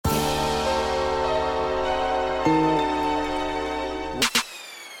What's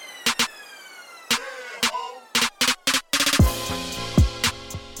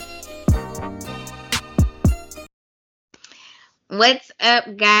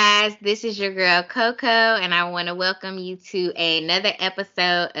up, guys? This is your girl Coco, and I want to welcome you to another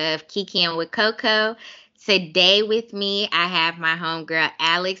episode of Kikiing with Coco. Today, with me, I have my homegirl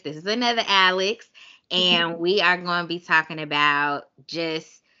Alex. This is another Alex, and we are going to be talking about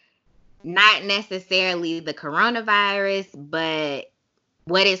just not necessarily the coronavirus, but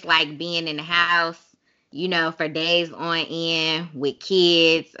what it's like being in the house, for days on end with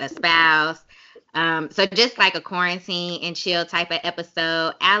kids, a spouse. So just like a quarantine and chill type of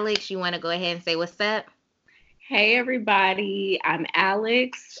episode. Alex, you want to go ahead and say what's up? Hey, everybody. I'm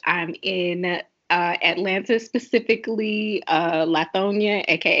Alex. I'm in Atlanta, specifically Lithonia,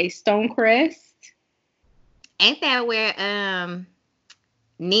 aka Stonecrest. Ain't that where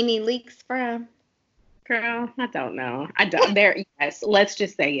Nene Leaks from? Girl, I don't know. I don't. There, yes. Let's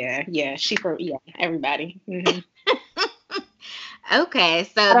just say, yeah. She from, yeah. Everybody. Mm-hmm. Okay,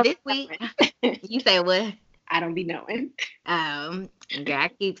 so this week, you say what? I don't be knowing. Girl,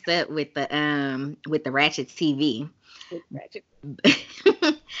 keeps up with the Ratchet TV. Ratchet.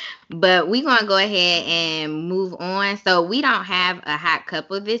 But we're gonna go ahead and move on. So we don't have a hot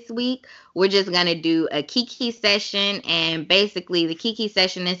couple this week. We're just gonna do a Kiki session, and basically the Kiki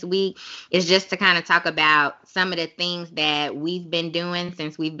session this week is just to kind of talk about some of the things that we've been doing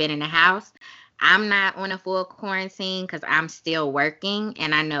since we've been in the house. I'm not on a full quarantine because I'm still working,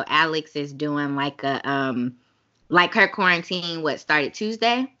 and I know Alex is doing like her quarantine. What started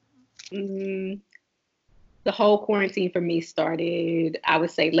Tuesday? The whole quarantine for me started, I would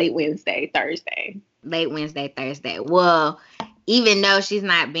say, late Wednesday, Thursday. Late Wednesday, Thursday. Well, even though she's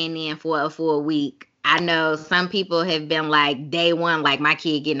not been in for a full week, I know some people have been like day one, like my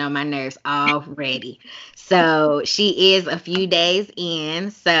kid getting on my nerves already. So she is a few days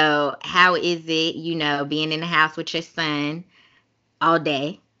in. So how is it, being in the house with your son all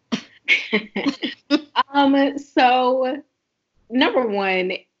day? So number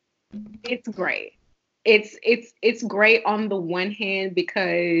one, it's great. It's great on the one hand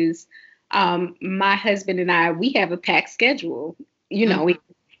because my husband and I, we have a packed schedule.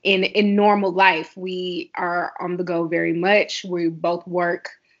 In normal life, we are on the go very much. We both work.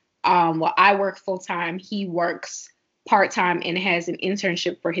 Well, I work full time. He works part time and has an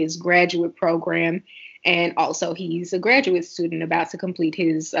internship for his graduate program. And also, he's a graduate student about to complete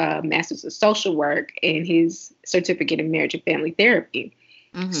his master's of social work and his certificate in marriage and family therapy.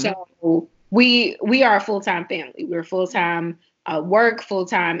 Mm-hmm. So we are a full time family. We're full time work, full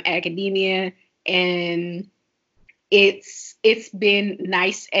time academia, and it's been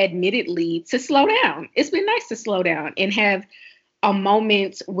nice, admittedly, to slow down. It's been nice to slow down and have a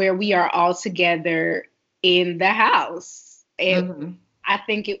moment where we are all together in the house. And I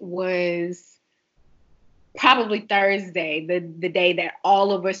think it was probably Thursday, the day that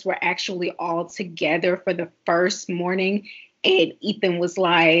all of us were actually all together for the first morning. And Ethan was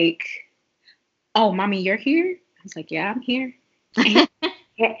like, "Oh, mommy, you're here?" I was like, "Yeah, I'm here."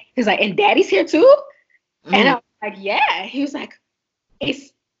 He's like, "And daddy's here too?" And I was like, "Yeah." He was like,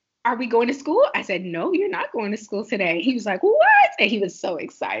 "Are we going to school?" I said, "No, you're not going to school today." He was like, "What?" And he was so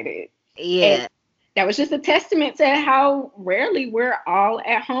excited. Yeah. And that was just a testament to how rarely we're all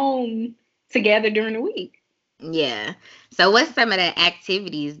at home together during the week. Yeah. So what's some of the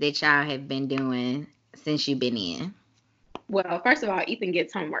activities that y'all have been doing since you've been in? Well, first of all, Ethan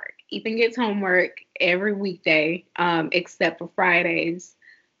gets homework. Ethan gets homework every weekday, except for Fridays.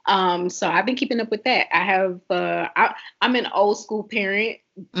 So I've been keeping up with that. I have, I'm an old school parent.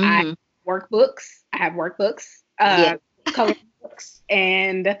 I have workbooks, coloring books,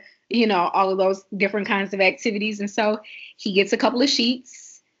 and, all of those different kinds of activities. And so he gets a couple of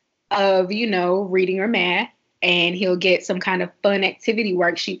sheets of, reading or math, and he'll get some kind of fun activity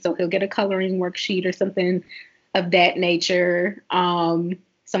worksheet. So he'll get a coloring worksheet or something of that nature, some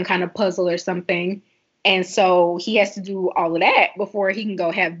kind of puzzle or something. And so he has to do all of that before he can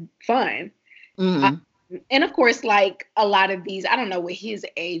go have fun. Mm-hmm. And of course, like a lot of these, I don't know what his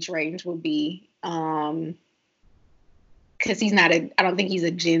age range would be. Because I don't think he's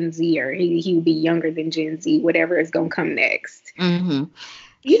a Gen Z, or he would be younger than Gen Z, whatever is going to come next. Mm-hmm.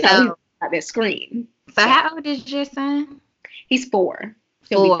 He's got that screen. So how old is your son? He's 4.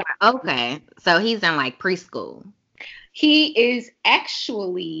 4. Okay. So he's in like preschool. He is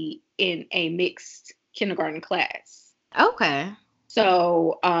actually in a mixed kindergarten class. Okay.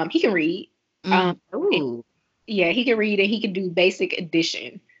 So he can read. Ooh. He can read, and he can do basic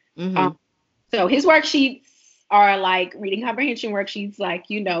addition. Mm-hmm. So his worksheets are like reading comprehension worksheets. Like,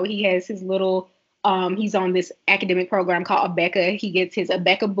 he has his little He's on this academic program called Abeka. He gets his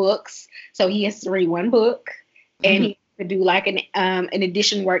Abeka books, so he has to read one book, and he has to do like an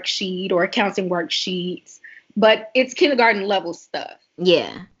addition worksheet or accounting worksheets. But it's kindergarten level stuff.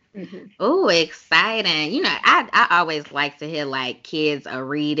 Yeah. Mm-hmm. Oh, exciting. I always like to hear like kids are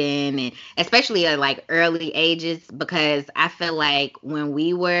reading, and especially at like early ages, because I feel like when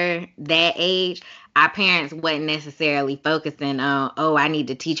we were that age, our parents wasn't necessarily focusing on, oh, I need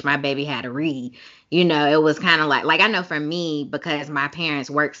to teach my baby how to read. It was kind of like I know for me, because my parents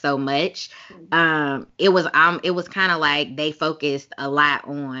worked so much, it was kind of like they focused a lot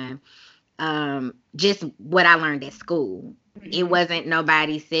on just what I learned at school. It wasn't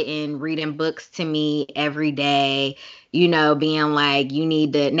nobody sitting reading books to me every day, being like, you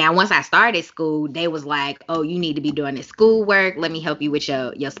need to. Now, once I started school, they was like, oh, you need to be doing this schoolwork. Let me help you with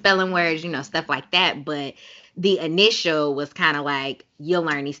your spelling words, stuff like that. But the initial was kind of like, you'll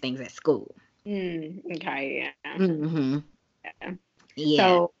learn these things at school. Okay, yeah. Mm-hmm. Yeah.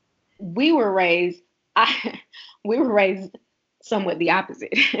 So we were raised, we were raised somewhat the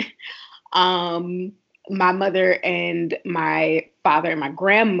opposite. My mother and my father and my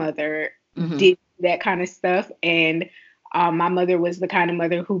grandmother did that kind of stuff. And my mother was the kind of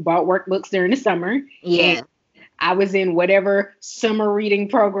mother who bought workbooks during the summer. Yeah. And I was in whatever summer reading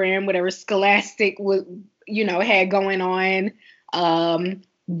program, whatever Scholastic was, had going on.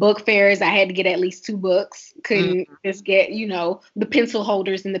 Book fairs, I had to get at least 2 books. Couldn't just get, the pencil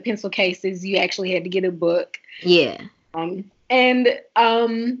holders and the pencil cases. You actually had to get a book. Yeah.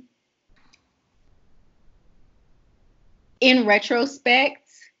 In retrospect,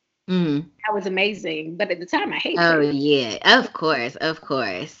 that was amazing. But at the time, I hated it. Oh, yeah. Of course.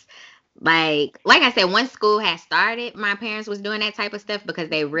 Like I said, once school had started, my parents was doing that type of stuff because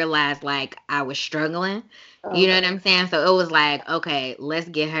they realized like I was struggling. You know what I'm saying? So it was like, okay, let's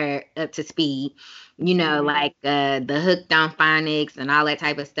get her up to speed. Like the hooked on phonics and all that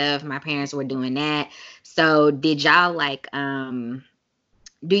type of stuff. My parents were doing that. So did y'all like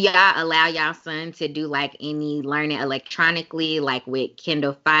do y'all allow y'all son to do like any learning electronically, like with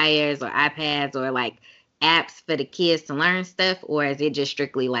Kindle Fires or iPads or like apps for the kids to learn stuff, or is it just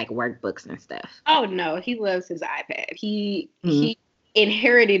strictly like workbooks and stuff? Oh no, he loves his iPad. He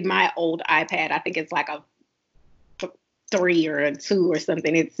inherited my old iPad. I think it's like a 3 or a 2 or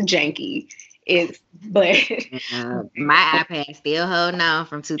something. It's janky. But my iPad still holding on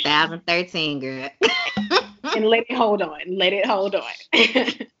from 2013, girl. And let it hold on.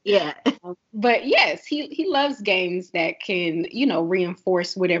 Yeah. But yes, he loves games that can,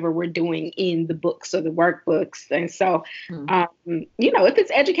 reinforce whatever we're doing in the books or the workbooks. And so, if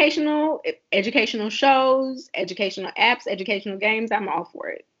it's educational shows, educational apps, educational games, I'm all for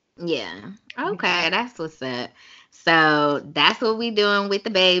it. Yeah. Okay, that's what's up. So that's what we doing with the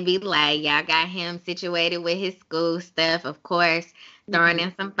baby. Like y'all got him situated with his school stuff, of course, throwing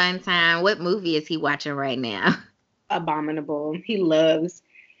in some fun time. What movie is he watching right now? Abominable. He loves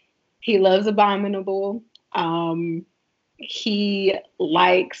Abominable. He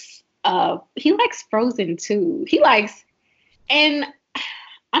likes Frozen too. And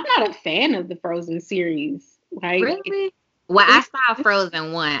I'm not a fan of the Frozen series. Like, really? Well, I saw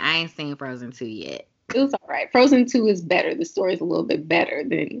Frozen 1. I ain't seen Frozen 2 yet. It was all right. Frozen 2 is better. The story is a little bit better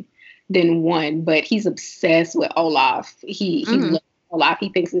than 1, but he's obsessed with Olaf. He loves Olaf. He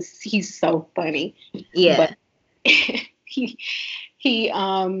thinks he's so funny. Yeah. But he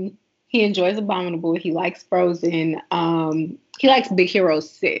enjoys Abominable. He likes Frozen. He likes Big Hero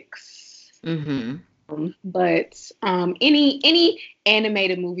 6. But any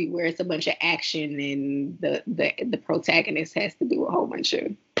animated movie where it's a bunch of action and the protagonist has to do a whole bunch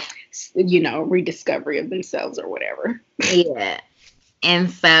of rediscovery of themselves or whatever. Yeah.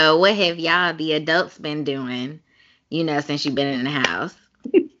 And so what have y'all, the adults, been doing, since you've been in the house?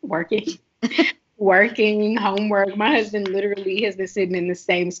 Working, homework. My husband literally has been sitting in the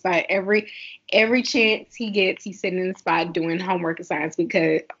same spot every chance he gets. He's sitting in the spot doing homework assignments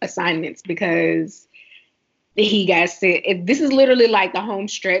because he got sick. This is literally like the home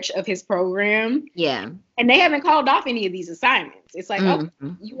stretch of his program. Yeah. And they haven't called off any of these assignments. It's like, oh,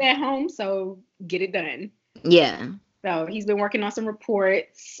 you at home, so get it done. Yeah. So he's been working on some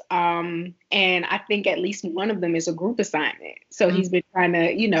reports. And I think at least one of them is a group assignment. So he's been trying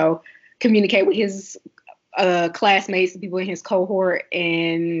to, communicate with his classmates, the people in his cohort,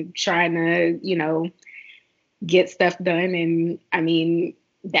 and trying to, get stuff done. And I mean,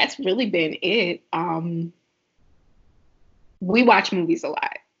 that's really been it. We watch movies a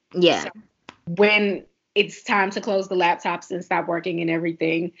lot. Yeah. So when it's time to close the laptops and stop working and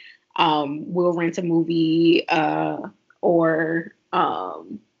everything, we'll rent a movie or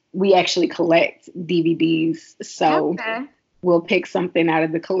we actually collect DVDs. So Okay. we'll pick something out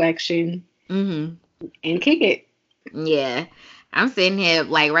of the collection Mm-hmm. and kick it. Yeah. I'm sitting here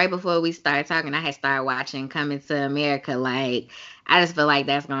like right before we started talking, I had started watching Coming to America. Like I just feel like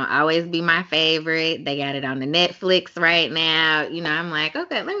that's gonna always be my favorite. They got it on the Netflix right now. I'm like,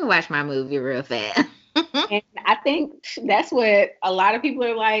 okay, let me watch my movie real fast. And I think that's what a lot of people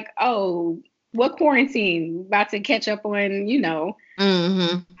are like, oh, what quarantine? About to catch up on,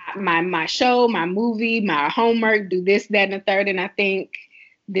 Mm-hmm. my show, my movie, my homework, do this, that, and the third. And I think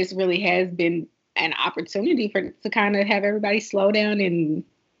this really has been an opportunity to kind of have everybody slow down and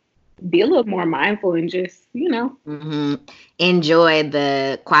be a little more mindful and just, Mm-hmm. Enjoy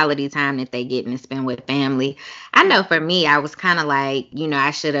the quality time that they get to spend with family. I know for me, I was kind of like,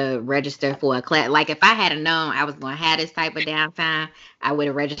 I should have registered for a class. Like if I had known I was going to have this type of downtime, I would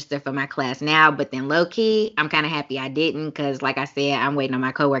have registered for my class now. But then low key, I'm kind of happy I didn't because, like I said, I'm waiting on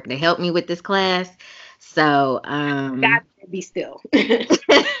my coworker to help me with this class. So, God, be still.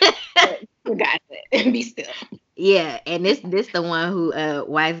 For God's sake, be still. yeah, and this the one who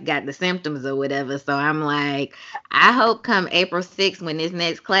wife got the symptoms or whatever. So I'm like, I hope come April 6th when this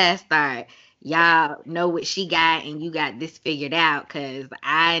next class start, y'all know what she got and you got this figured out because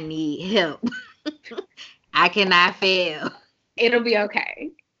I need help. I cannot fail. It'll be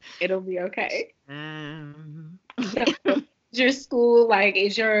okay. It'll be okay. So, your school, like,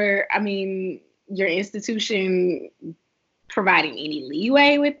 your institution providing any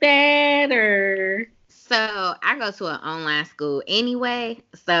leeway with that or? So I go to an online school anyway,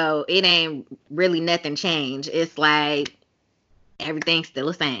 so it ain't really nothing changed. It's like everything's still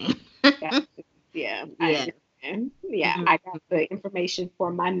the same. Yeah. Yeah. Yeah, Mhm. I got the information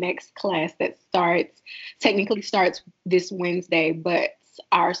for my next class that technically starts this Wednesday, but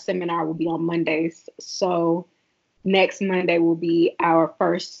our seminar will be on Mondays. So next Monday will be our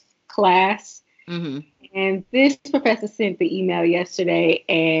first class. Mhm. And this professor sent the email yesterday,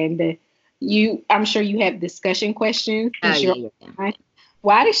 and I'm sure you have discussion questions Oh since you're yeah, yeah. online.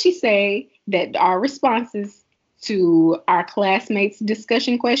 Why did she say that our responses to our classmates'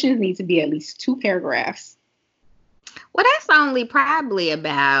 discussion questions need to be at least 2 paragraphs? Well, that's only probably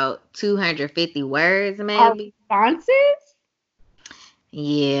about 250 words, Our maybe. responses?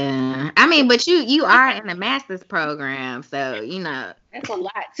 Yeah. I mean, but you are in a master's program, so That's a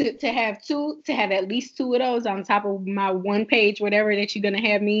lot to have at least two of those on top of my one page, whatever that you're gonna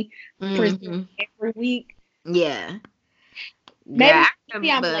have me present hmm every week. Yeah. Girl, Maybe I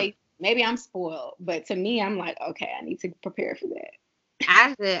maybe I'm remember late. Maybe I'm spoiled. But to me, I'm like, okay, I need to prepare for that.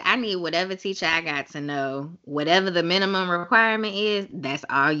 I need whatever teacher I got to know, whatever the minimum requirement is, that's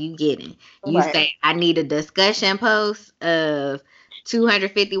all you getting. You Right. say I need a discussion post of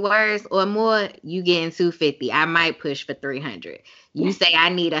 250 words or more, you getting 250. I might push for 300. You say I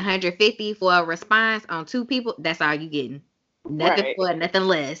need 150 for a response on two people, that's all you getting. Nothing Right. more, nothing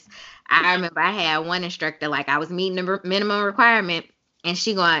less. I remember I had one instructor, like I was meeting the minimum requirement, and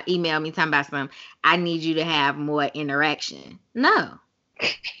she gonna email me talking about something. I need you to have more interaction. No,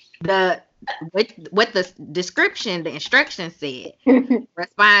 the what the description, the instruction said,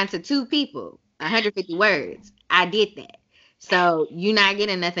 respond to two people, 150 words. I did that. So you're not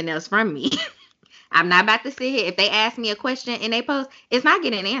getting nothing else from me. I'm not about to sit here. If they ask me a question in a post, it's not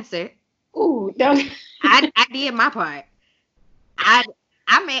getting answered. Ooh, don't. I did my part. I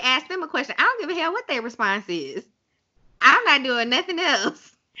I may ask them a question. I don't give a hell what their response is. I'm not doing nothing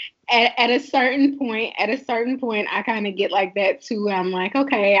else. At a certain point, I kind of get like that too. I'm like,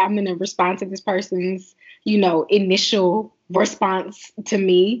 okay, I'm gonna respond to this person's, initial response to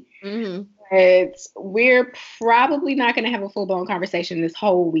me. hmm But we're probably not gonna have a full blown conversation this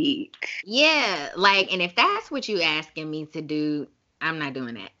whole week. Yeah, like, and if that's what you asking me to do, I'm not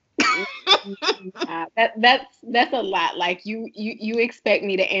doing that. That's a lot. Like you expect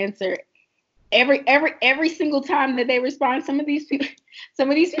me to answer every single time that they respond. Some of these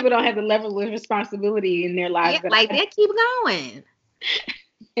people don't have the level of responsibility in their lives Yeah, that like they keep going.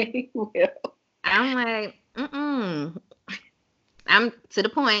 I will. I'm like, mm-mm. I'm to the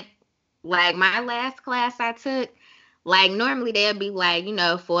point. Like my last class I took, like normally they'll be like,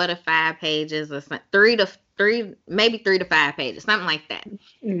 4 to 5 pages or something, maybe 3 to 5 pages, something like that.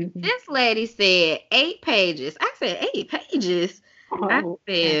 Mhm. This lady said 8 pages. I said 8 pages. I Oh,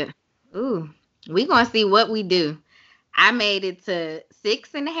 said, ooh, we gonna see what we do. I made it to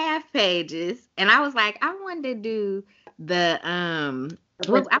 6.5 pages, and I was like, I wanted to do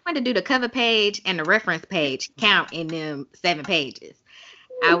I wanted to do the cover page and the reference page count in them 7 pages.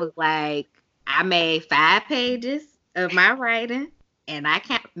 I was like, I made 5 pages of my writing, and I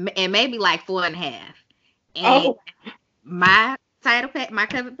can't, and maybe like 4.5. And oh, my my cover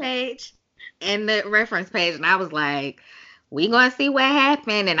page, and the reference page, and I was like, "We gonna see what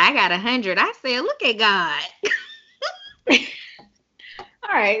happened." And I got 100. I said, "Look at God."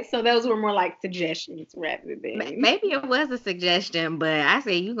 All right, so those were more like suggestions rather than. Maybe it was a suggestion, but I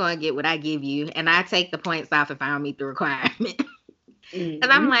said you gonna get what I give you, and I take the points off if I don't meet the requirement. Because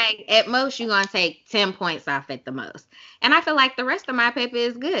I'm Mhm. like, at most, you're going to take 10 points off at the most. And I feel like the rest of my paper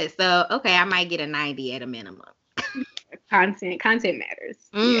is good. So, okay, I might get a 90 at a minimum. Content matters.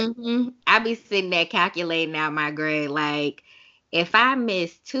 Yeah. I be sitting there calculating out my grade. Like, if I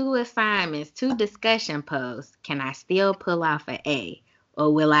miss 2 assignments, 2 discussion posts, can I still pull off an A?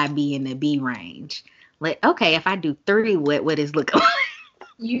 Or will I be in the B range? Like, okay, if I do 3, what is looking like?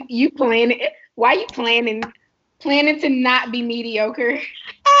 You planning? Why you planning to not be mediocre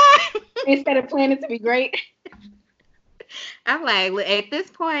instead of planning to be great? I'm like, at this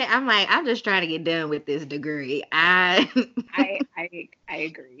point, I'm like, I'm just trying to get done with this degree. I I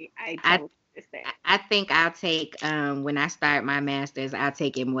agree. I I totally understand. I think I'll take when I start my master's, I'll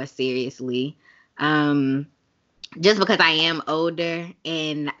take it more seriously. Um just because I am older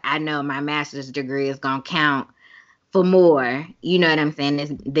and I know my master's degree is gonna count for more, you know what I'm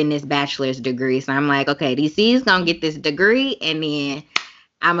saying, than this bachelor's degree. So I'm like, okay, DC is gonna get this degree, and then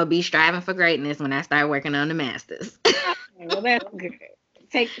I'm gonna be striving for greatness when I start working on the master's. Okay, well, that's good.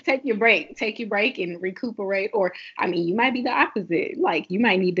 Take your break. Take your break and recuperate. Or I mean, you might be the opposite. Like you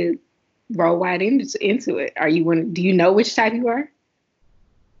might need to roll right into it. Are you one? Do you know which type you are?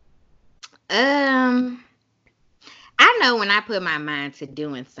 um I know when I put my mind to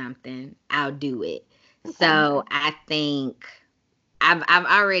doing something, I'll do it. Okay. So I think I've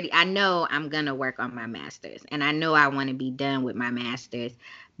already, I know I'm gonna work on my masters, and I know I want to be done with my masters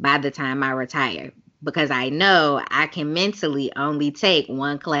by the time I retire, because I know I can mentally only take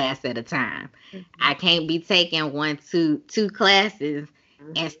 1 class at a time. I can't be taking two classes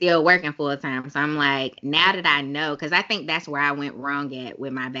and still working full time. So I'm like, now that I know, because I think that's where I went wrong at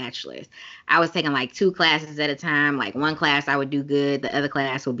with my bachelor's. I was taking like 2 classes at a time. Like 1 class I would do good, the other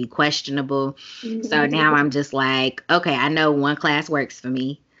class would be questionable. So Mhm. now I'm just like, okay, I know 1 class works for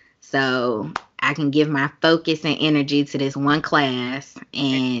me. So I can give my focus and energy to this 1 class.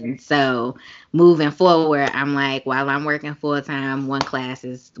 And so moving forward, I'm like, while I'm working full time, 1 class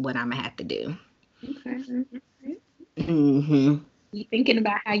is what I'm gonna have to do. Okay. hmm You thinking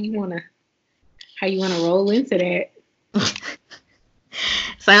about how you wanna roll into that?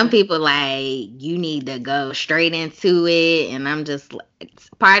 Some people like, you need to go straight into it, and I'm just like,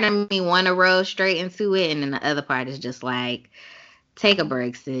 part of me want to roll straight into it, and then the other part is just like, take a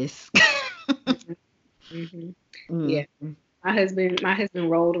break, sis. Hmm. Yeah. mm My husband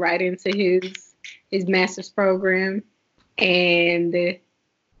rolled right into his master's program, and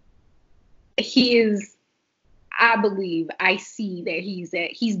he is. I believe I see that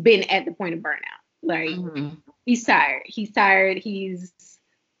he's been at the point of burnout. Like hmm he's tired. He's tired. He's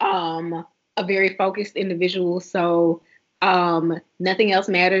a very focused individual. So nothing else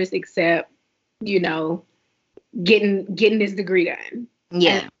matters except, you know, getting this degree done. And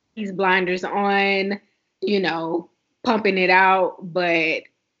Yeah. he's blinders on, you know, pumping it out, but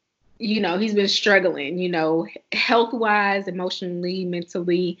he's been struggling, health wise, emotionally,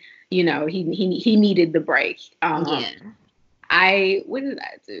 mentally, he needed the break. Yeah. What did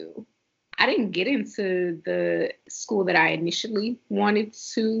I do? I didn't get into the school that I initially wanted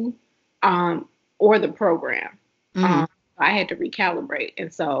to, um, or the program. hmm Um, I had to recalibrate,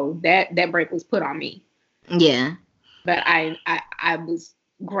 and so that break was put on me. Yeah. But I was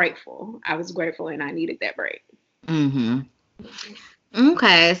grateful. I was grateful, and I needed that break. hmm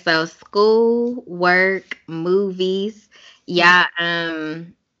Okay, so school, work, movies. Yeah,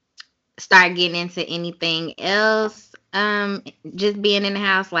 start getting into anything else. Just being in the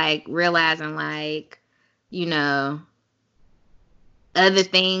house, like realizing like, you know, other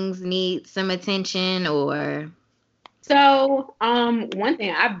things need some attention or So, one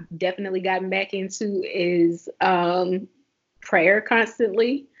thing I've definitely gotten back into is prayer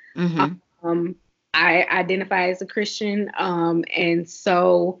constantly. hmm Um, I identify as a Christian, and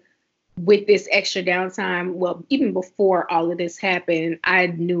so with this extra downtime, well, even before all of this happened, I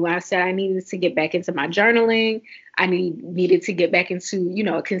said I needed to get back into my journaling. I needed to get back into,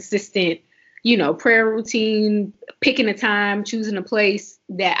 a consistent, prayer routine, picking a time, choosing a place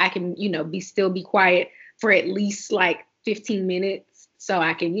that I can, be quiet for at least like 15 minutes so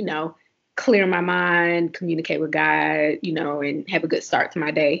I can, clear my mind, communicate with God, and have a good start to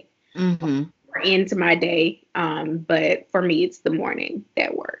my day hmm or into my day. But for me, it's the morning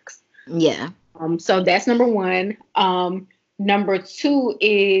that works. Yeah. So that's number one. Number two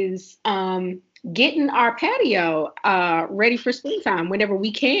is getting our patio ready for springtime whenever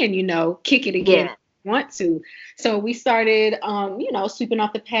we can, kick it again. Yeah. Want to. So we started, sweeping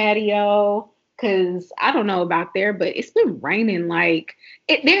off the patio because I don't know about there, but it's been raining like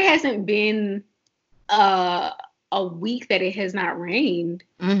there hasn't been uh, a week that it has not rained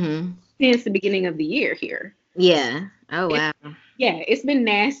Mm-hmm. since the beginning of the year here. Yeah. Oh It, wow. yeah, it's been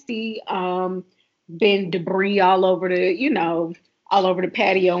nasty. Been debris all over all over the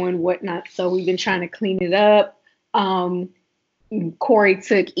patio and whatnot. So we've been trying to clean it up. Um, Corey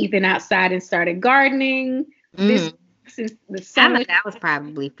took Ethan outside and started gardening this Mm. since the I know summer. that was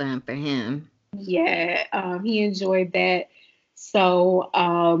probably fun for him. Yeah, he enjoyed that. So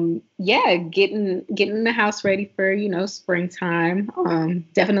yeah, getting the house ready for springtime.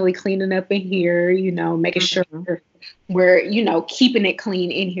 Definitely cleaning up in here. Making sure Mm-hmm. we're keeping it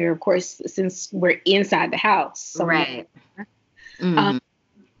clean in here. Of course, since we're inside the house. So Right. um, Mm-hmm.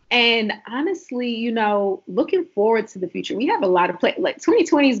 and honestly, looking forward to the future. We have a lot of play. Like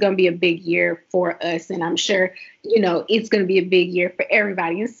 2020 is going to be a big year for us, and I'm sure it's going to be a big year for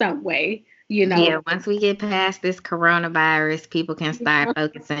everybody in some way. Yeah, once we get past this coronavirus, people can start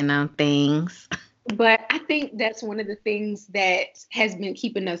focusing on things. But I think that's one of the things that has been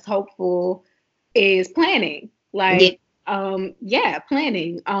keeping us hopeful is planning. Yeah. Like, yeah,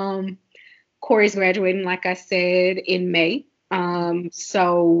 planning. Corey's graduating, like I said, in May.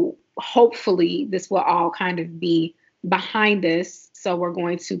 So hopefully this will all kind of be behind us. So we're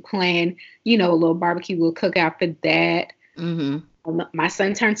going to plan, a little barbecue, little cookout for that. Mm-hmm. My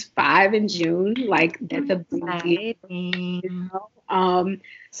son turns 5 in June. Like that's a big deal. Exciting.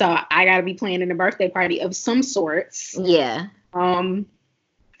 So I gotta be planning a birthday party of some sorts. Yeah. Um,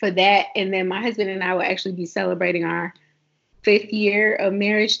 for that, and then my husband and I will actually be celebrating our 5th year of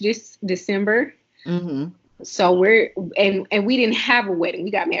marriage this December. Mm-hmm. So and we didn't have a wedding.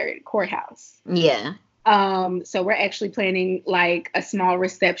 We got married at courthouse. Yeah. So we're actually planning like a small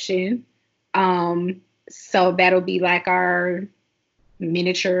reception. So that'll be like our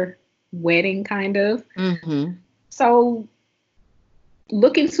miniature wedding kind of. Mm-hmm. So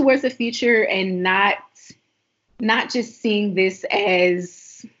looking towards the future and not just seeing this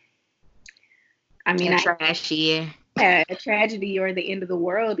as, I mean, A trash year. a tragedy or the end of the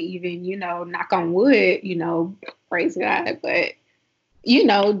world, even, knock on wood, praise God. But,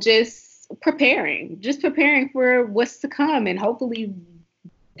 just preparing for what's to come. And hopefully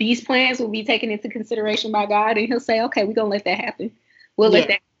these plans will be taken into consideration by God and he'll say, okay, we're going to let that happen. We'll let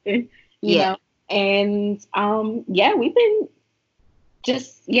Yeah. that happen, Yeah. And, yeah, we've been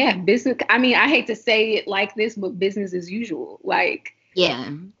business. I mean, I hate to say it like this, but business as usual. Like, Yeah.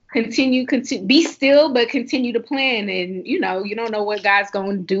 continue, be still, but continue to plan. And you don't know what God's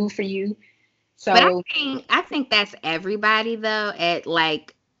going to do for you. But So I think that's everybody though. At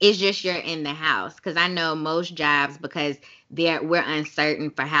like it's just you're in the house because I know most jobs because we're uncertain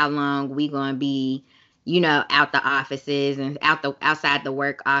for how long we gonna be, out the offices and outside the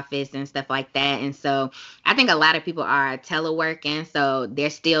work office and stuff like that. And so I think a lot of people are teleworking, so they're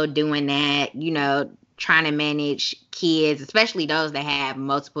still doing that. Trying to manage kids, especially those that have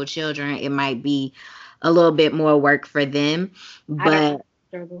multiple children. It might be a little bit more work for them, I don't but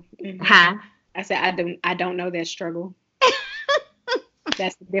struggle. huh? I said I don't know that struggle.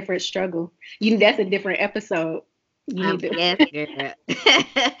 That's a different struggle. That's a different episode. You need to Yes, girl.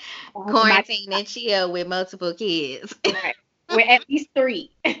 my, Quarantine and chill with multiple kids. right. We're at least 3.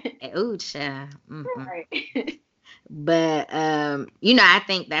 Ooh, child. Right. But I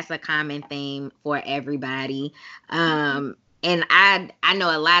think that's a common theme for everybody. And I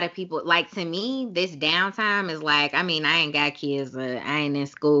know a lot of people like to me this downtime is like I mean I ain't got kids I ain't in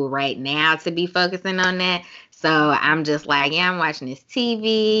school right now to be focusing on that. So I'm just like, yeah, I'm watching this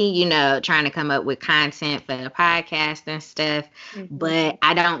TV, trying to come up with content for the podcast and stuff. But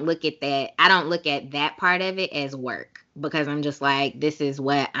I don't look at that. I don't look at that part of it as work because I'm just like, this is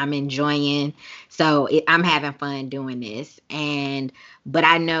what I'm enjoying. So I'm having fun doing this. But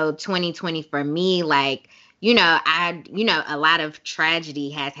I know 2020 for me, like, a lot of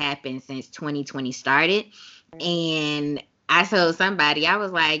tragedy has happened since 2020 started. And I told somebody, I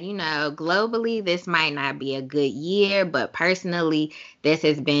was like, globally, this might not be a good year, but personally, this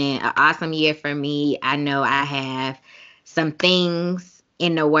has been an awesome year for me. I know I have some things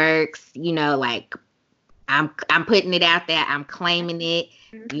in the works, like I'm putting it out there. I'm claiming it.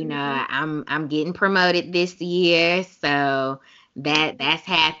 I'm getting promoted this year, so that's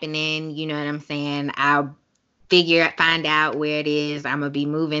happening. You know what I'm saying? I'll find out where it is I'm gonna be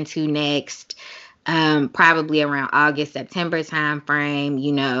moving to next, probably around August, September time frame.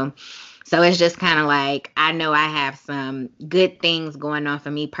 So it's just kind of like I know I have some good things going on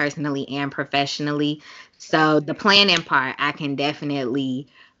for me personally and professionally. So the planning part I can definitely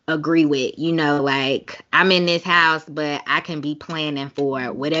agree with. Like I'm in this house, but I can be planning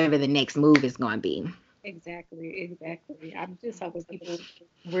for whatever the next move is going to be. Exactly. I'm just hoping people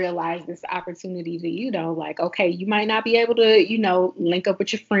realize this opportunity to, like, okay, you might not be able to, link up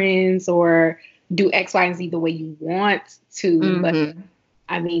with your friends or do X, Y, and Z the way you want to. But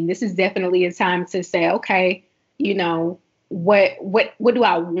I mean, this is definitely a time to say, okay, what do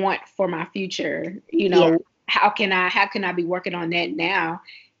I want for my future? Yeah. How can I be working on that now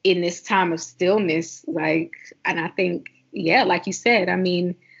in this time of stillness? Like, and I think, yeah, like you said, I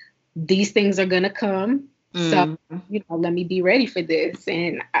mean, these things are going to come. So, let me be ready for this.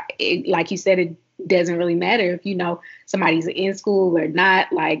 And like you said, it doesn't really matter if, somebody's in school or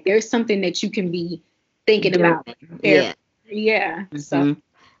not. Like, there's something that you can be thinking about. Yeah. Yeah. So, I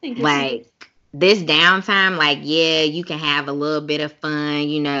think like this downtime, like, yeah, you can have a little bit of fun,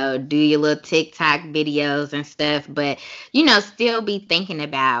 do your little TikTok videos and stuff, but, still be thinking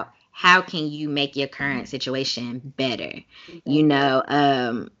about how can you make your current situation better,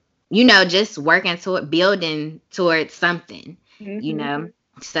 just working toward building towards something,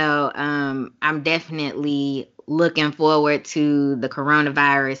 So I'm definitely looking forward to the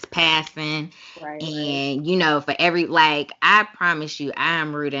coronavirus passing. Right. And for I promise you,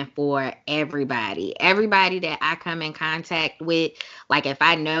 I'm rooting for everybody. Everybody that I come in contact with, like if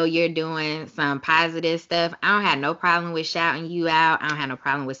I know you're doing some positive stuff, I don't have no problem with shouting you out. I don't have no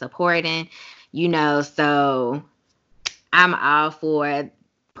problem with supporting, so I'm all for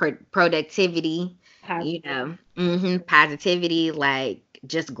productivity, positivity, like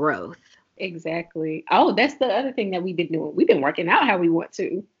just growth. Exactly. Oh, that's the other thing that we've been doing. We've been working out how we want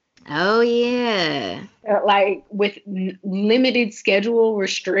to. Oh, yeah. Like with limited schedule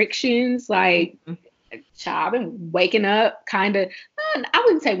restrictions, like I've been waking up kind of, I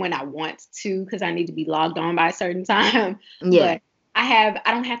wouldn't say when I want to, because I need to be logged on by a certain time. Yeah. But I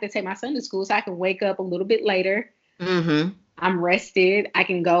don't have to take my son to school, so I can wake up a little bit later. I'm rested. I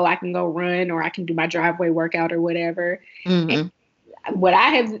can go run, or I can do my driveway workout or whatever. And what I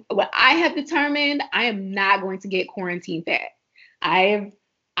have determined, I am not going to get quarantine fat. I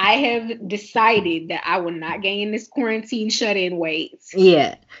have decided that I will not gain this quarantine shut-in weight.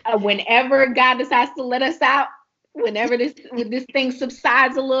 Yeah. Whenever God decides to let us out, whenever this thing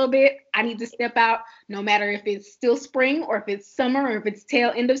subsides a little bit, I need to step out, no matter if it's still spring or if it's summer or if it's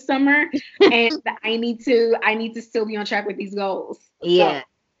tail end of summer. And I need to still be on track with these goals. Yeah.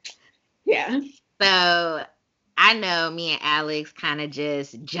 So, yeah. So I know me and Alex kind of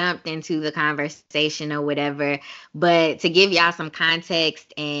just jumped into the conversation or whatever, but to give y'all some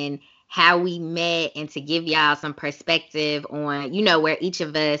context and how we met and to give y'all some perspective on, where each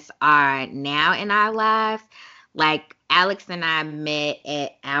of us are now in our lives, like Alex and I met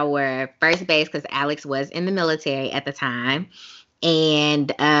at our first base because Alex was in the military at the time.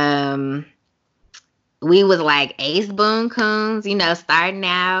 And we was like ace boon coons, starting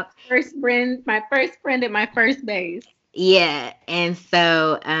out. My first friend at my first base. Yeah. And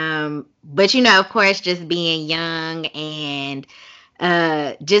so, but of course, just being young and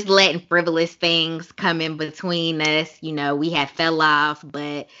just letting frivolous things come in between us, we had fell off,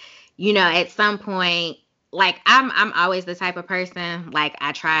 but at some point, like I'm always the type of person, like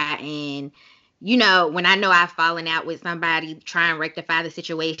I try and when I know I've fallen out with somebody, try and rectify the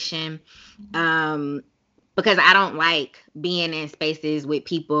situation. Because I don't like being in spaces with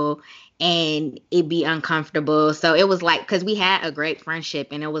people and it be uncomfortable. So it was like, because we had a great friendship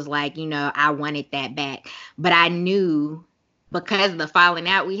and it was like, I wanted that back. But I knew because the falling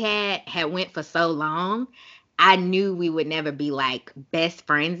out we had went for so long, I knew we would never be like best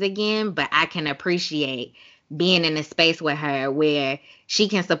friends again. But I can appreciate being in a space with her where she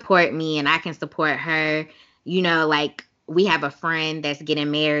can support me and I can support her, like we have a friend that's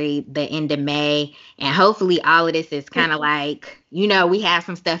getting married the end of May. And hopefully all of this is kind of like, we have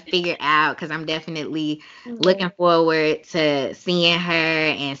some stuff figured out because I'm definitely looking forward to seeing her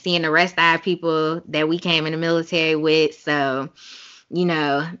and seeing the rest of our people that we came in the military with. So,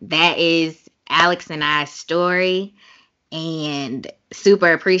 that is Alex and I's story. And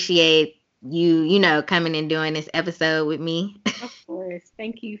super appreciate you, coming and doing this episode with me. Of course.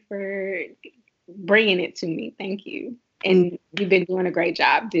 Thank you for bringing it to me. Thank you. And you've been doing a great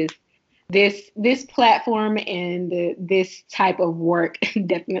job. This platform and this type of work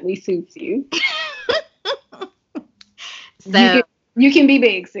definitely suits you. So you can be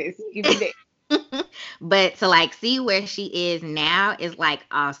big, sis. You can be big. But to like see where she is now is like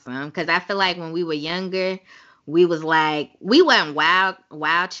awesome because I feel like when we were younger, we was like, we wasn't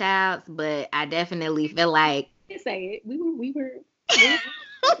wild childs, but I definitely feel like Say it.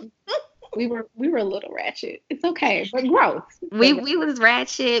 We were a little ratchet. It's okay, but growth. we was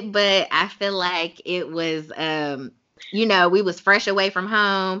ratchet, but I feel like it was we was fresh away from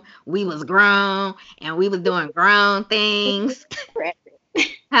home, we was grown, and we was doing grown things.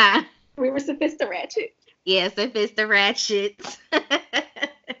 Huh? We were sophisticated. Yes, if it's the ratchets.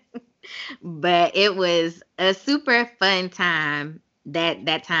 But it was a super fun time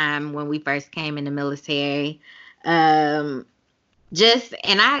that time when we first came in the military. Um just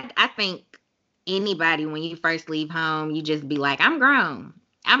and I think anybody when you first leave home, you just be like, I'm grown.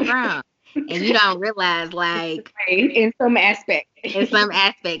 I'm grown. And you don't realize like In some aspect. in some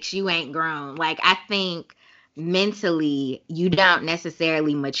aspects you ain't grown. Like I think mentally you don't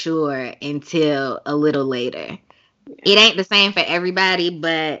necessarily mature until a little later. It ain't the same for everybody,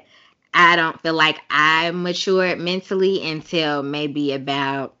 but I don't feel like I matured mentally until maybe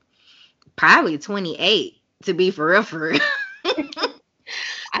about probably 28, to be for real, for real.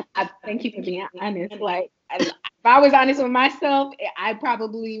 I thank you for being honest. Like, if I was honest with myself, I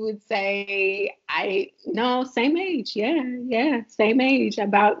probably would say no, same age. Yeah, same age.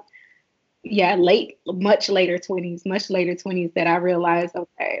 About much later 20s that I realized,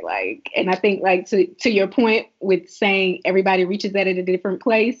 okay, like, and I think like to your point with saying everybody reaches that at a different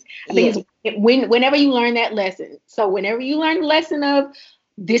place. I think it's whenever you learn that lesson. So whenever you learn the lesson of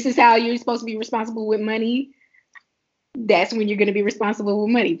this is how you're supposed to be responsible with money, that's when you're going to be responsible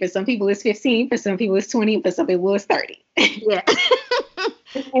with money. For some people, it's 15. For some people, it's 20. For some people, it's 30. Yeah.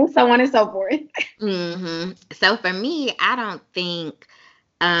 And so on and so forth. Mm-hmm. So for me, I don't think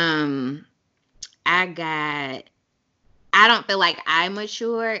I don't feel like I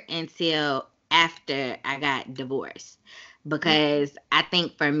matured until after I got divorced. Because I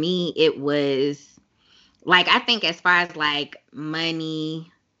think for me, it was like, I think as far as like money,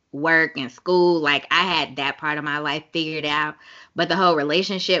 work, and school, like I had that part of my life figured out, but the whole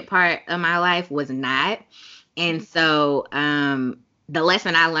relationship part of my life was not. And so the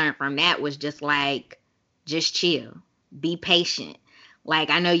lesson I learned from that was just like, just chill, be patient. Like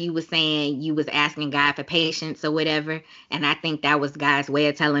I know you was saying you was asking God for patience or whatever, and I think that was God's way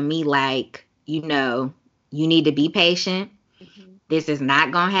of telling me like, you need to be patient. This is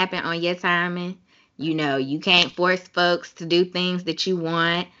not gonna happen on your timing. You can't force folks to do things that you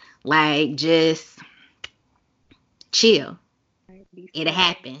want. Like, just chill. It'll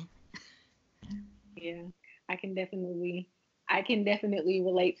happen. Yeah, I can definitely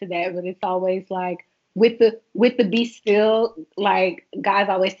relate to that, but it's always like with the be still, like God's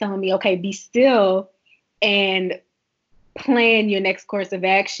always telling me, okay, be still and plan your next course of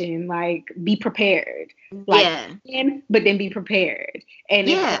action, like be prepared. Like but then be prepared. And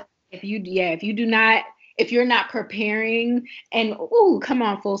if you're not preparing, and come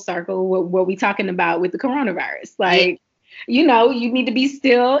on, full circle, what we talking about with the coronavirus, like you need to be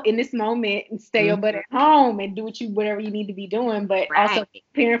still in this moment and stay your butt at home and do whatever you need to be doing, but also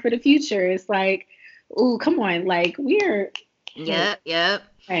preparing for the future. It's like, come on, like we're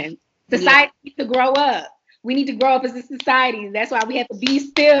and society needs to grow up. We need to grow up as a society. That's why we have to be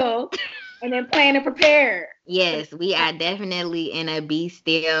still and then plan and prepare. Yes, we are definitely in a be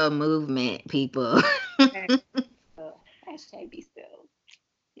still movement, people. Hashtag be still.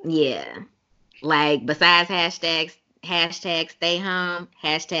 Yeah. Like besides hashtag stay home,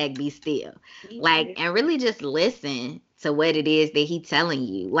 hashtag be still. Like, and really just listen to what it is that he's telling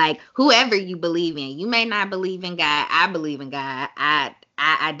you. Like whoever you believe in, you may not believe in God. I believe in God. I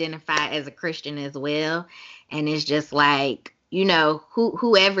identify as a Christian as well. And it's just like,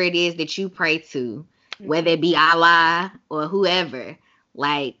 whoever it is that you pray to, whether it be Allah or whoever,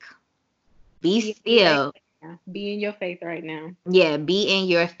 like be still. Be in your faith right now. Yeah, be in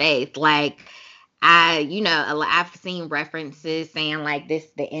your faith. Like I've seen references saying like this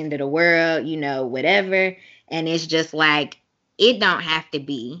the end of the world, whatever. And it's just like, it don't have to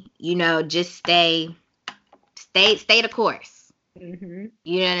be, just stay the course. Mm-hmm.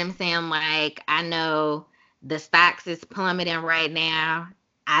 You know what I'm saying? Like, I know the stocks is plummeting right now.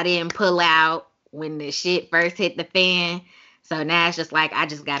 I didn't pull out when the shit first hit the fan. So now it's just like, I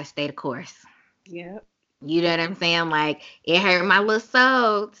just got to stay the course. Yep. You know what I'm saying? Like, it hurt my little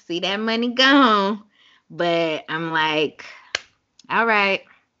soul to see that money gone. But I'm like, all right,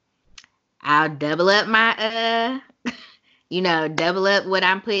 I'll double up my, double up what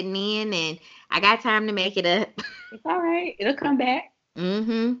I'm putting in, and I got time to make it up. It's all right. It'll come back.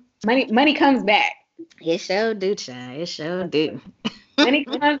 Mm-hmm. Money comes back. It sure do, child. It sure do. Money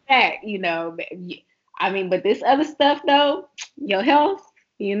comes back, I mean, but this other stuff though, your health,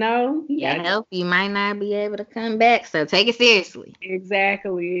 You know? Yeah, help, you might not be able to come back. So take it seriously.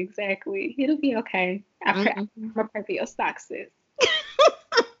 Exactly. It'll be okay. I'm gonna pray for your stocks, sis.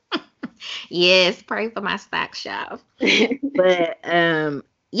 Yes, pray for my stocks, y'all. But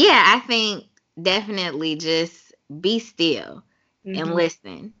yeah, I think definitely just be still and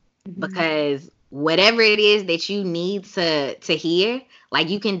listen, because whatever it is that you need to hear, like,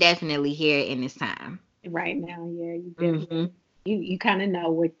 you can definitely hear it in this time. Right now, yeah, you kind of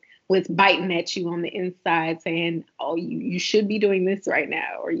know what's biting at you on the inside, saying, "Oh, you should be doing this right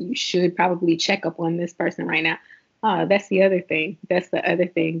now, or you should probably check up on this person right now." That's the other thing. That's the other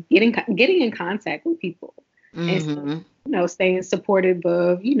thing. Getting in contact with people, and staying supportive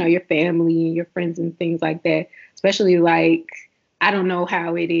of your family and your friends and things like that. Especially, like, I don't know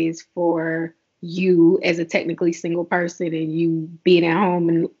how it is for you as a technically single person and you being at home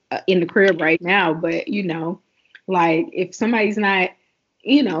and in the crib right now, but like, if somebody's not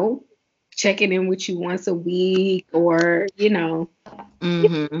checking in with you once a week, or family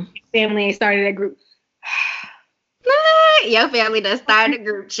ain't started a group. Your family done started a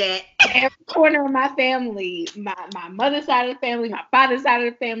group chat. Every corner of my family, my mother's side of the family, my father's side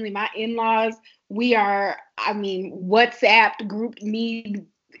of the family, my in-laws, we are, WhatsApp group me,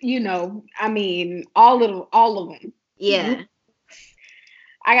 all of them. Yeah.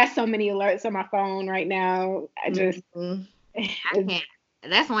 I got so many alerts on my phone right now. I can't.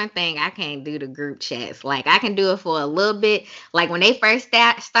 That's one thing I can't do, the group chats. Like, I can do it for a little bit. Like, when they first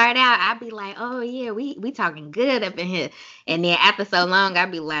start out, I'd be like, "Oh yeah, we talking good up in here." And then after so long,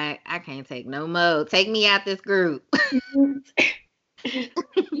 I'd be like, "I can't take no more. Take me out this group."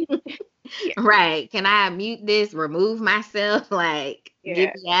 Right? Can I mute this? Remove myself? Like,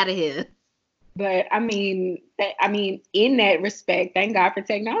 get me out of here. But in that respect, thank God for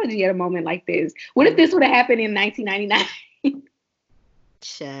technology at a moment like this. What if this would have happened in 1999?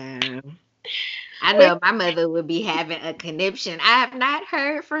 Child. I know my mother would be having a conniption. I have not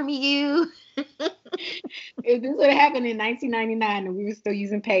heard from you. If this would have happened in 1999 and we were still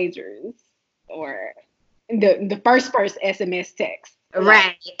using pagers, or the first SMS text.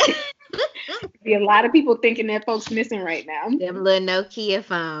 Right. Be a lot of people thinking that folks missing right now. Them little Nokia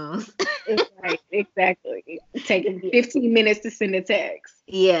phones. Right, exactly. Taking 15 minutes to send a text.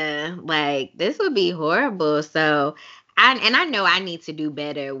 Yeah, like, this would be horrible. So I know I need to do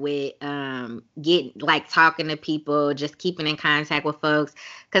better with talking to people, just keeping in contact with folks.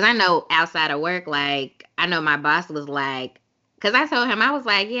 Cause I know outside of work, like, I know my boss was like, cause I told him, I was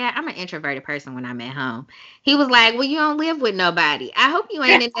like, yeah, I'm an introverted person when I'm at home. He was like, well, you don't live with nobody. I hope you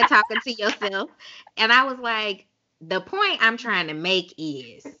ain't in there talking to yourself. And I was like, the point I'm trying to make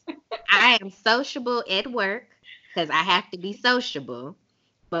is I am sociable at work because I have to be sociable.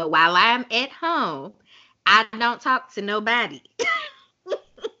 But while I'm at home, I don't talk to nobody.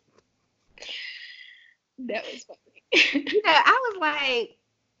 That was funny. I was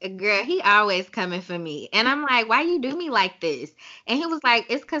like, girl, he always coming for me. And I'm like, why you do me like this? And he was like,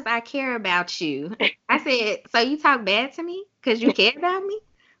 it's because I care about you. I said, so you talk bad to me because you care about me?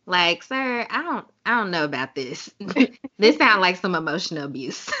 Like, sir, I don't know about this. This sounds like some emotional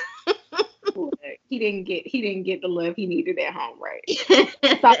abuse. He didn't get the love he needed at home, right?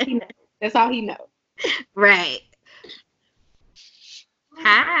 That's all he knows. Right.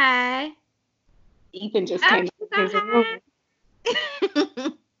 Hi. Ethan just came into his room.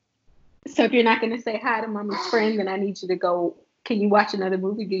 So if you're not going to say hi to Mommy's friend, then I need you to go. Can you watch another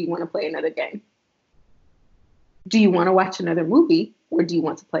movie? Do you want to play another game? Do you want to watch another movie, or do you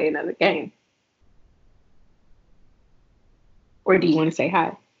want to play another game? Or do you want to say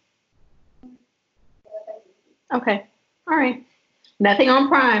hi? Okay. All right. Nothing on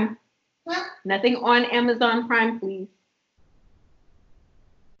Prime. What? Nothing on Amazon Prime, please.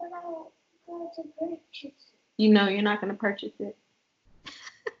 But I want to purchase it. You know you're not going to purchase it.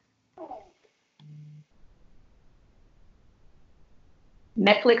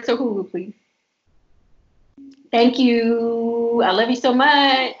 Netflix or Hulu, please. Thank you. I love you so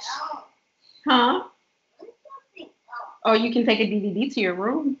much. Huh? Oh, you can take a DVD to your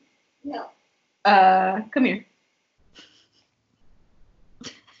room. No. Come here.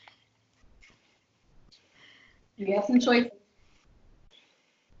 You have some choices.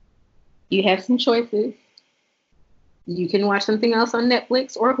 You have some choices. You can watch something else on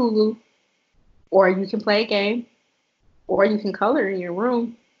Netflix or Hulu, or you can play a game, or you can color in your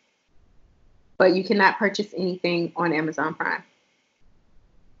room, but you cannot purchase anything on Amazon Prime.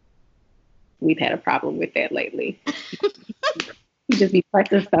 We've had a problem with that lately. You just be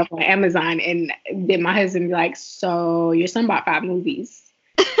purchasing stuff on Amazon, and then my husband be like, so your son bought 5 movies.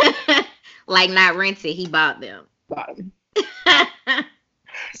 Like, not rented, he bought them. Bought them.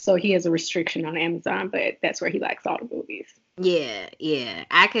 so he has a restriction on Amazon, but that's where he likes all the movies. Yeah.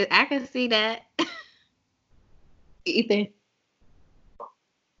 I could see that. Ethan,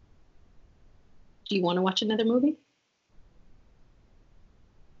 do you want to watch another movie?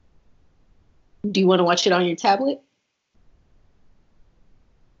 Do you want to watch it on your tablet?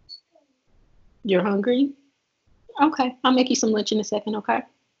 You're hungry? Okay, I'll make you some lunch in a second, okay?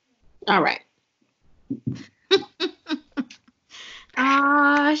 All right.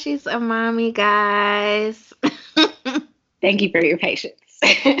 Oh, she's a mommy, guys. Thank you for your patience.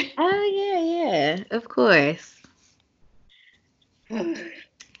 Oh, yeah, of course.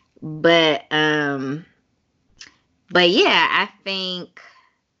 But yeah, I think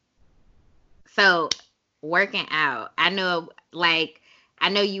so. Working out, I know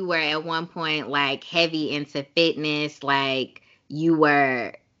you were at one point like heavy into fitness, like you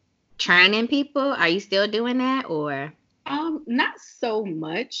were training people. Are you still doing that, or? Not so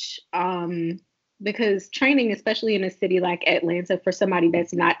much. Because training, especially in a city like Atlanta, for somebody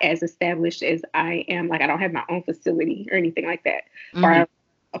that's not as established as I am, like I don't have my own facility or anything like that, or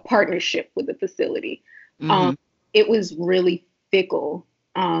a partnership with a facility. Mm-hmm. It was really fickle.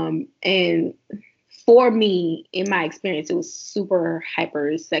 And for me, in my experience, it was super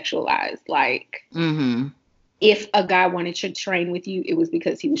hyper sexualized. Like, if a guy wanted to train with you, it was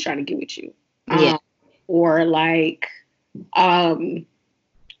because he was trying to get with you. Or like,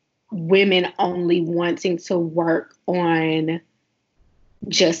 women only wanting to work on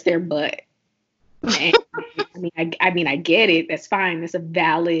just their butt. And, I get it. That's fine. That's a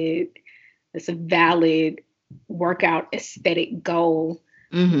valid workout aesthetic goal.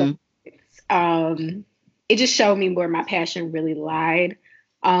 But it just showed me where my passion really lied.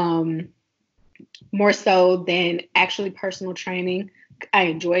 More so than actually personal training. I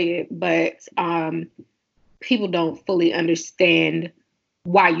enjoy it, but people don't fully understand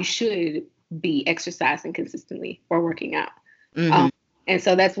why you should be exercising consistently or working out. And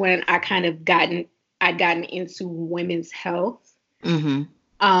so that's when I kind of gotten into women's health, and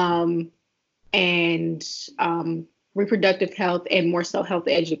reproductive health, and more so health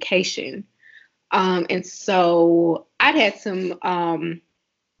education. And so I'd had some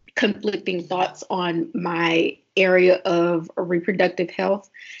conflicting thoughts on my area of reproductive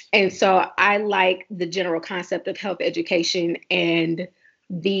health. And so I like the general concept of health education and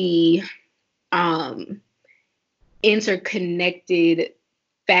the interconnected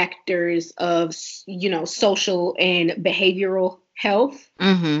factors of, social and behavioral health,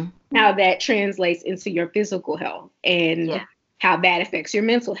 how that translates into your physical health, and how that affects your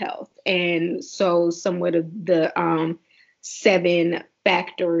mental health. And so somewhat of the 7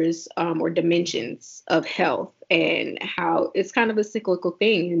 factors or dimensions of health, and how it's kind of a cyclical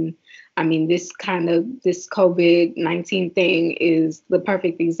thing. And I mean, this COVID-19 thing is the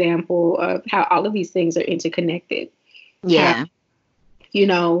perfect example of how all of these things are interconnected. Yeah.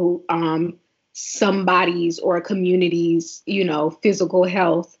 How, somebody's or a community's, physical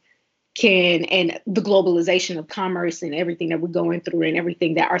health and the globalization of commerce and everything that we're going through and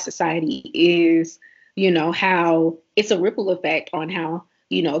everything that our society is, how it's a ripple effect on how,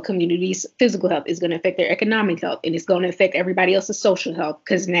 a community's physical health is going to affect their economic health, and it's going to affect everybody else's social health,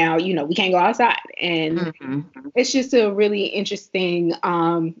 because now, we can't go outside. And it's just a really interesting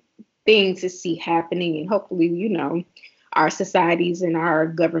thing to see happening. And hopefully, our societies and our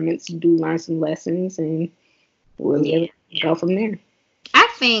governments do learn some lessons, and we'll go from there. I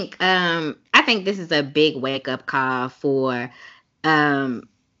think this is a big wake up call for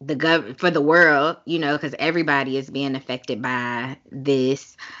for the world, because everybody is being affected by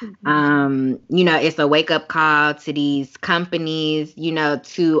this. It's a wake up call to these companies,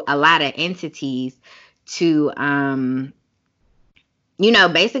 to a lot of entities to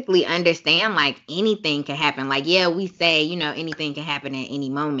basically understand like anything can happen. Like, yeah, we say, anything can happen at any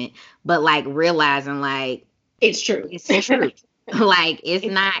moment, but like realizing like it's true. It's true. Like it's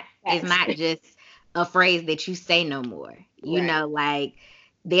not just a phrase that you say no more. Like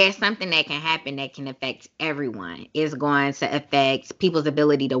there's something that can happen that can affect everyone. It's going to affect people's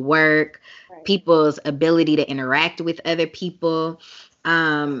ability to work, people's ability to interact with other people.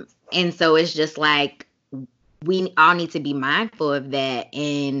 And so it's just like we all need to be mindful of that,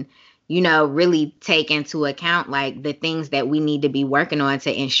 and really take into account like the things that we need to be working on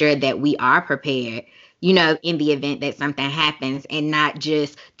to ensure that we are prepared, in the event that something happens, and not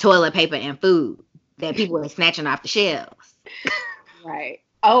just toilet paper and food that people are snatching off the shelves. Right.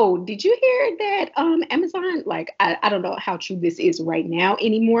 Oh, did you hear that Amazon, like, I don't know how true this is right now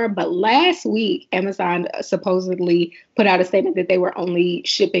anymore, but last week Amazon supposedly put out a statement that they were only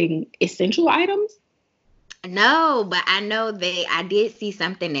shipping essential items? No, but I know I did see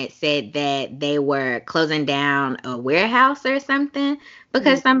something that said that they were closing down a warehouse or something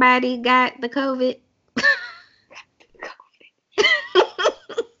because somebody got the COVID.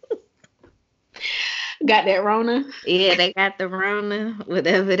 Got that Rona? Yeah, they got the Rona,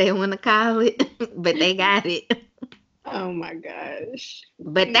 whatever they want to call it, but they got it. Oh my gosh.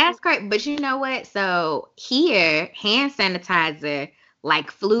 But that's great. But you know what? So here, hand sanitizer like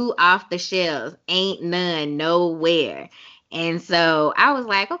flew off the shelves. Ain't none nowhere. And so I was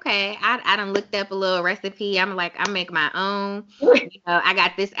like, okay, I done looked up a little recipe. I'm like, I make my own. You know, I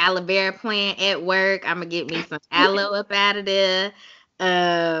got this aloe vera plant at work. I'm gonna get me some aloe up out of there.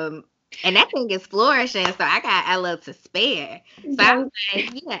 Um, and that thing is flourishing, so I got aloe to spare. So I was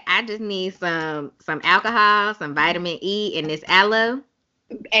like, yeah, I just need some alcohol, some vitamin E, and this aloe.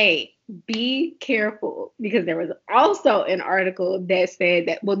 Hey, be careful because there was also an article that said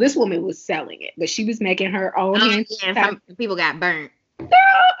that, well, this woman was selling it, but she was making her own hand. Yeah, some people got burnt.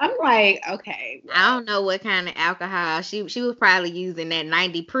 I'm like, okay. Well, I don't know what kind of alcohol she was probably using, that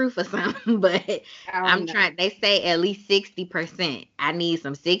 90 proof or something, but I'm trying. They say at least 60%. I need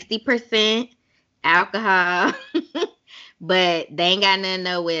some 60% alcohol, but they ain't got nothing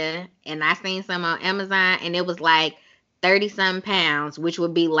nowhere. And I seen some on Amazon, and it was like 30 some pounds, which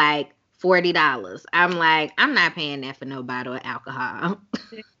would be like $40. I'm like, I'm not paying that for no bottle of alcohol.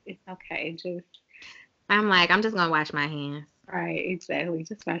 It's okay. I'm like, I'm just gonna wash my hands. Right, exactly.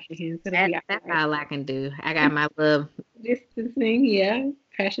 Just wash your hands. That's all I can do. I got my little distancing. Yeah,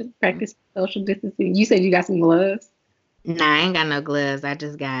 practice social distancing. You said you got some gloves. Nah, I ain't got no gloves. I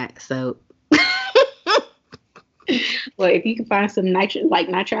just got soap. Well, if you can find some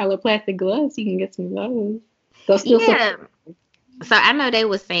nitrile or plastic gloves, you can get some of those. Yeah. So I know they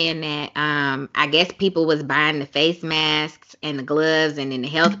were saying that I guess people was buying the face masks and the gloves, and then the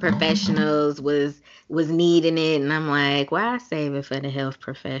health professionals was needing it, and I'm like, why save it for the health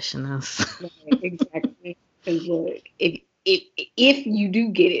professionals? Right, exactly. Because look, if you do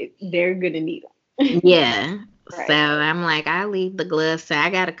get it, they're gonna need them. Yeah. Right. So I'm like, I'll leave the gloves. So I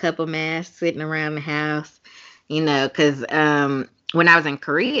got a couple masks sitting around the house, you know, because when I was in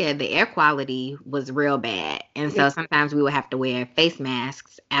Korea, the air quality was real bad. And so sometimes we would have to wear face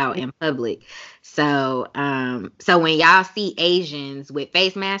masks out in public. So so when y'all see Asians with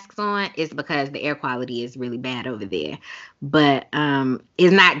face masks on, it's because the air quality is really bad over there. But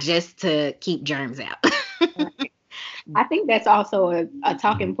it's not just to keep germs out. Right. I think that's also a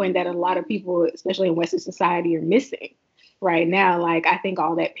talking point that a lot of people, especially in Western society, are missing right now. Like, I think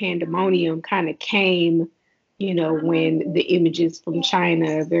all that pandemonium kind of came, you know, when the images from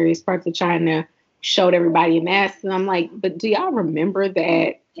China, various parts of China, showed everybody in masks. And I'm like, but do y'all remember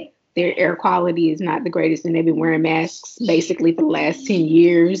that their air quality is not the greatest, and they've been wearing masks basically for the last 10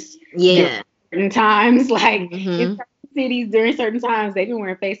 years? Yeah. Certain times, like in certain cities during certain times, they've been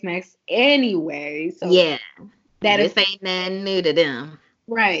wearing face masks anyway. So yeah. That this ain't nothing new to them.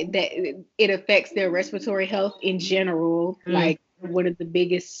 Right. That it affects their respiratory health in general. Like, one of the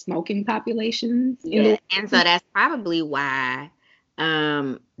biggest smoking populations. Yeah. And so that's probably why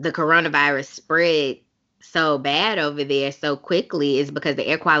the coronavirus spread so bad over there so quickly, is because the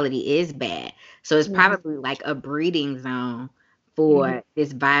air quality is bad. So it's probably like a breeding zone for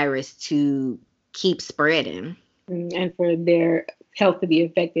this virus to keep spreading. And for their health to be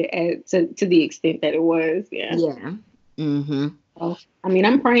affected to the extent that it was. Yeah. Yeah. Mm-hmm. So, I mean,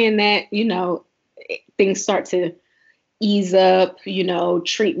 I'm praying that, you know, things start to ease up, you know,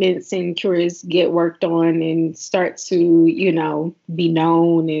 treatments and cures get worked on and start to, you know, be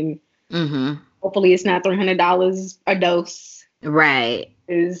known, and hopefully it's not $300 a dose. Right.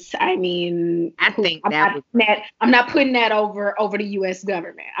 I mean, I think I'm not putting that over the U.S.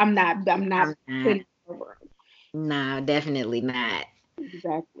 government. I'm not putting it over. No, definitely not.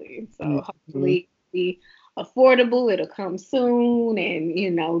 Exactly. So hopefully it'll be affordable. It'll come soon, and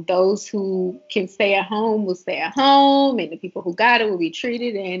you know, those who can stay at home will stay at home, and the people who got it will be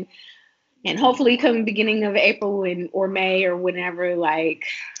treated, and hopefully come beginning of April or May or whenever, like,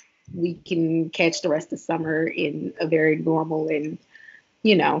 we can catch the rest of summer in a very normal and,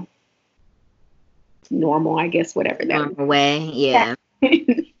 you know, normal, I guess, whatever that normal way. Yeah.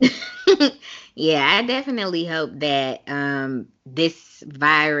 Yeah, I definitely hope that this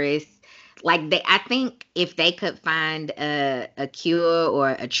virus, like, I think if they could find a cure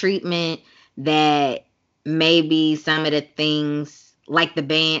or a treatment, that maybe some of the things like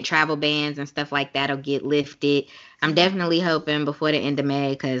the travel bans and stuff like that will get lifted. I'm definitely hoping before the end of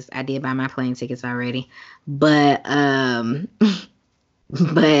May, because I did buy my plane tickets already. But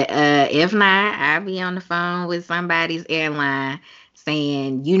if not, I'll be on the phone with somebody's airline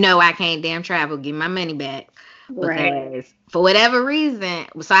saying, you know, I can't damn travel, give my money back. Right. because for whatever reason,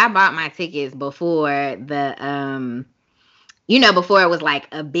 so I bought my tickets before before it was like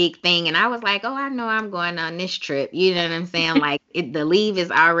a big thing, and I was like, oh, I know I'm going on this trip. You know what I'm saying? Like the leave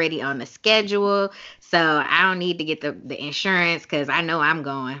is already on the schedule, so I don't need to get the insurance because I know I'm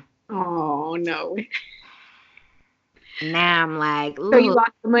going. Oh no. Now I'm like, So you look,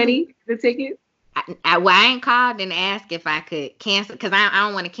 lost the money, the ticket? I ain't called and asked if I could cancel because I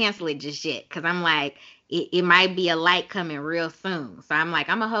don't want to cancel it just yet because I'm like, it might be a light coming real soon. So I'm like,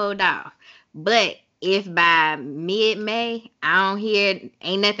 I'm going to hold off. But if by mid May I don't hear,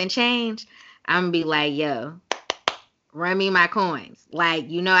 ain't nothing changed, I'm going to be like, yo, run me my coins. Like,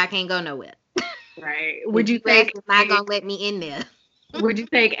 I can't go nowhere. Right. The US is not going to let me in there. Would you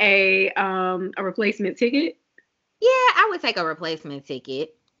take a replacement ticket? Yeah, I would take a replacement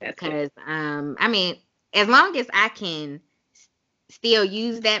ticket That's good. because, I mean, as long as I can still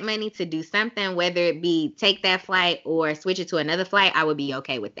use that money to do something, whether it be take that flight or switch it to another flight, I would be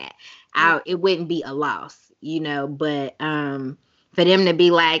okay with that. It wouldn't be a loss, but for them to be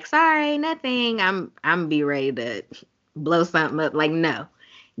like, sorry, nothing, I'm be ready to blow something up. Like, no,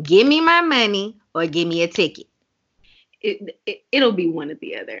 give me my money or give me a ticket. It'll be one or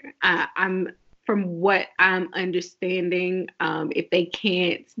the other. I'm From what I'm understanding, if they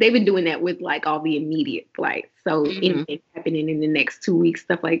can't, they've been doing that with like all the immediate flights. So anything happening in the next 2 weeks,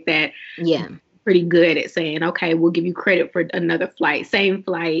 stuff like that. Yeah. Pretty good at saying, okay, we'll give you credit for another flight, same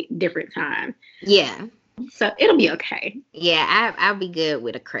flight, different time. Yeah. So it'll be okay. Yeah, I'll be good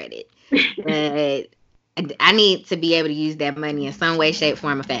with a credit. But I need to be able to use that money in some way, shape,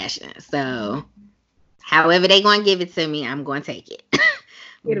 form, or fashion. So however they gonna give it to me, I'm gonna take it.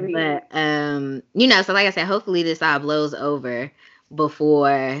 But so like I said, hopefully this all blows over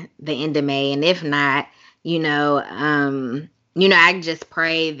before the end of May. And if not, I just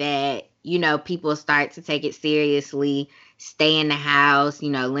pray that, people start to take it seriously, stay in the house,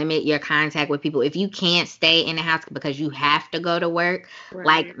 limit your contact with people. If you can't stay in the house because you have to go to work,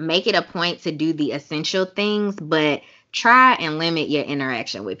 like make it a point to do the essential things, but try and limit your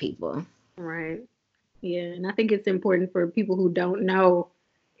interaction with people. Right. Yeah. And I think it's important for people who don't know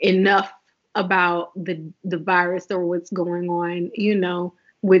enough about the virus or what's going on,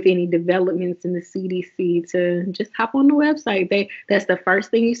 with any developments in the CDC to just hop on the website. That's the first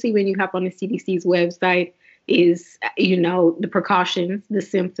thing you see when you hop on the CDC's website is, the precautions, the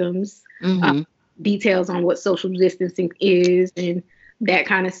symptoms, details on what social distancing is and that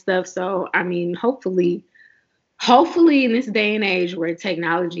kind of stuff. So, I mean, hopefully in this day and age where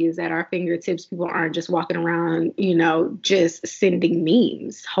technology is at our fingertips, people aren't just walking around, just sending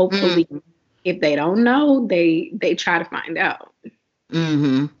memes. Hopefully, if they don't know, they try to find out.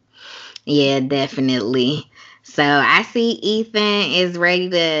 Yeah, definitely. So I see Ethan is ready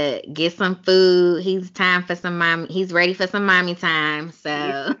to get some food. He's ready for some mommy time.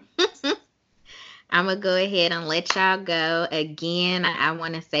 So I'm gonna go ahead and let y'all go. Again, I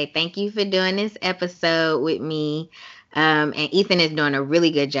want to say thank you for doing this episode with me. And Ethan is doing a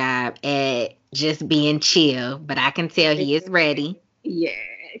really good job at just being chill, but I can tell he is ready. Yeah,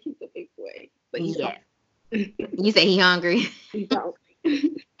 he's a big boy. But he's You say he hungry? He's hungry.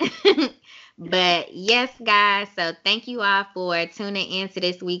 But yes, guys, so thank you all for tuning into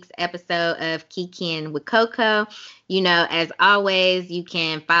this week's episode of Kicking with Coco. As always, you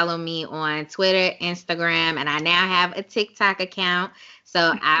can follow me on Twitter, Instagram, and I now have a TikTok account.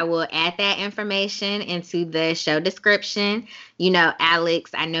 So I will add that information into the show description.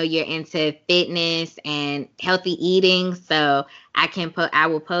 Alex, I know you're into fitness and healthy eating, so I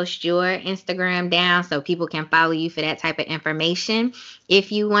will post your Instagram down so people can follow you for that type of information.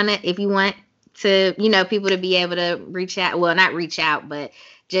 If you want to, people to be able to reach out, well, not reach out, but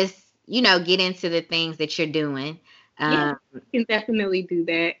just, get into the things that you're doing. Yeah, you can definitely do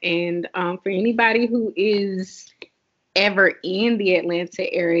that. And for anybody who is ever in the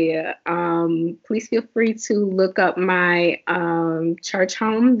Atlanta area, please feel free to look up my church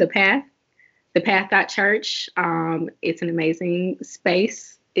home, The Path.Church. It's an amazing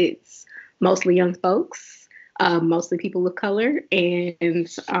space. It's mostly young folks, mostly people of color. And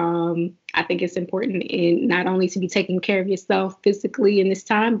I think it's important in not only to be taking care of yourself physically in this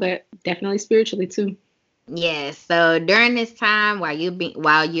time, but definitely spiritually too. Yes. So during this time, while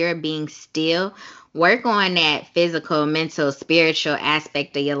you're being still, work on that physical, mental, spiritual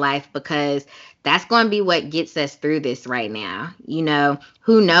aspect of your life, because that's going to be what gets us through this right now.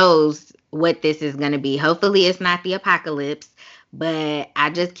 Who knows what this is going to be? Hopefully it's not the apocalypse, but I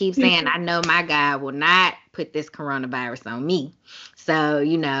just keep saying, I know my God will not put this coronavirus on me. So,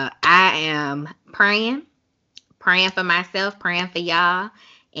 I am praying for myself, praying for y'all.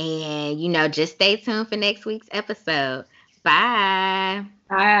 And, just stay tuned for next week's episode. Bye.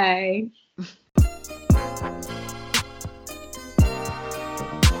 Bye.